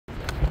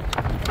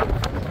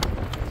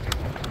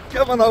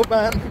Come on, old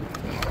man.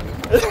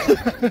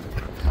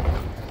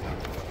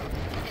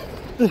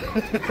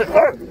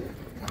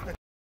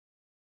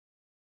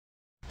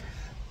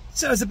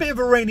 So it's a bit of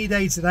a rainy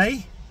day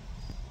today.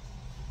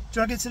 Do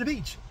you want to get to the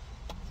beach?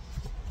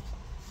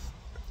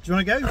 Do you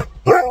want to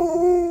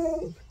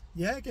go?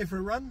 Yeah, go for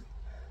a run.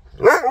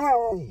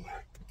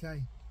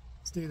 Okay,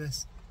 let's do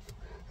this.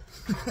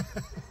 Do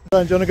you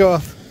want to go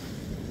off?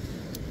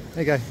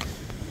 There you go.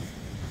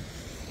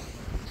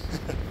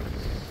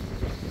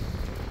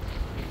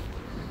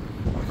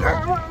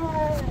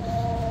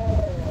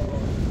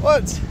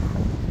 What?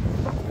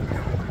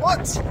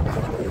 What?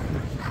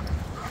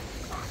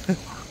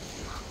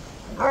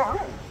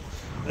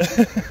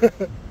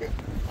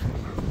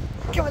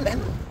 Come on then.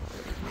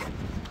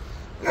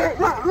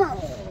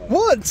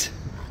 What?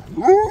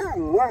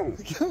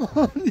 Come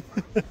on.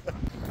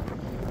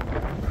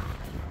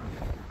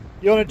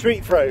 You want a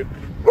treat throw?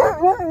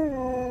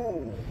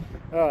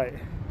 Alright.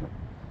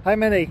 How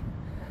many?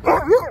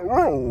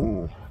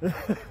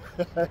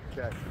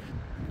 Okay.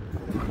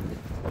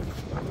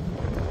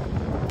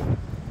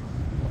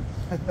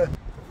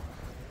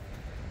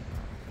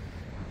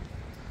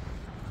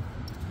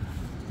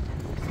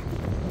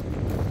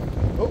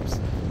 Oops.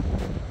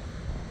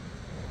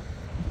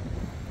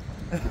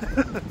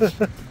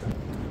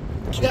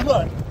 Come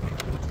on.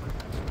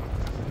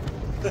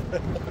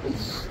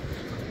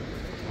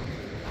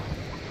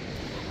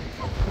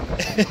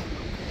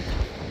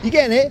 You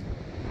getting it?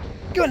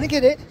 Go on and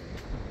get it.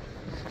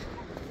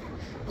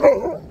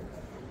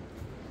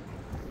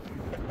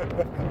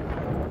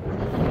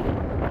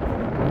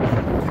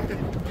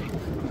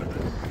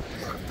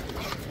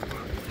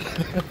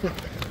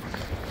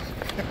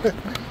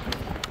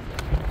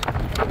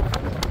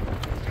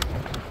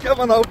 Come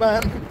on, old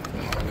man.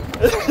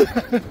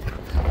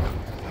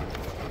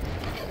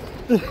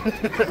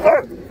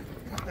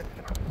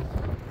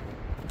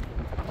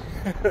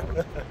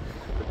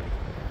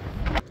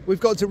 We've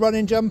got to run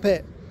and jump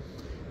it.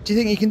 Do you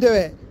think you can do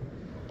it?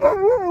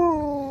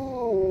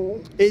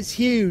 It's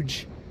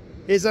huge.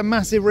 It's a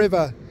massive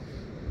river.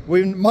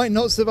 We might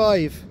not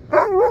survive.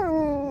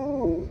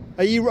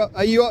 Are you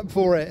up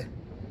for it?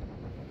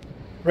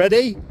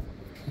 Ready?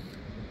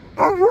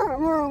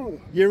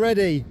 You're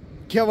ready?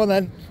 Come on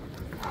then.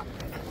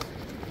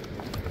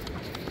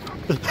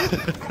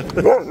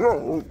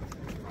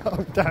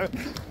 Oh, damn.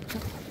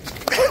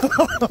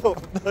 Oh,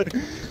 no.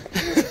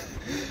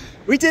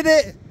 We did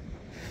it!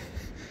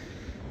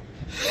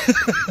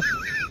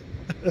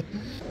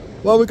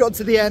 Well, we got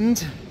to the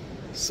end,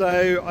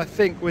 so I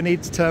think we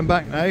need to turn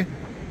back now,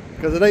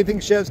 because I don't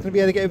think Sherpa's going to be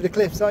able to get over the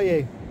cliffs, are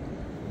you?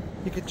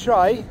 You could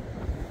try.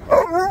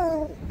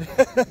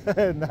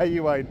 No,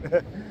 you won't.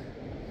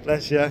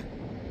 Bless you.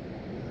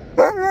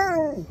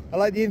 I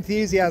like the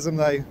enthusiasm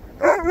though.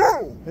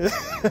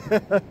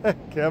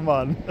 Come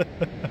on.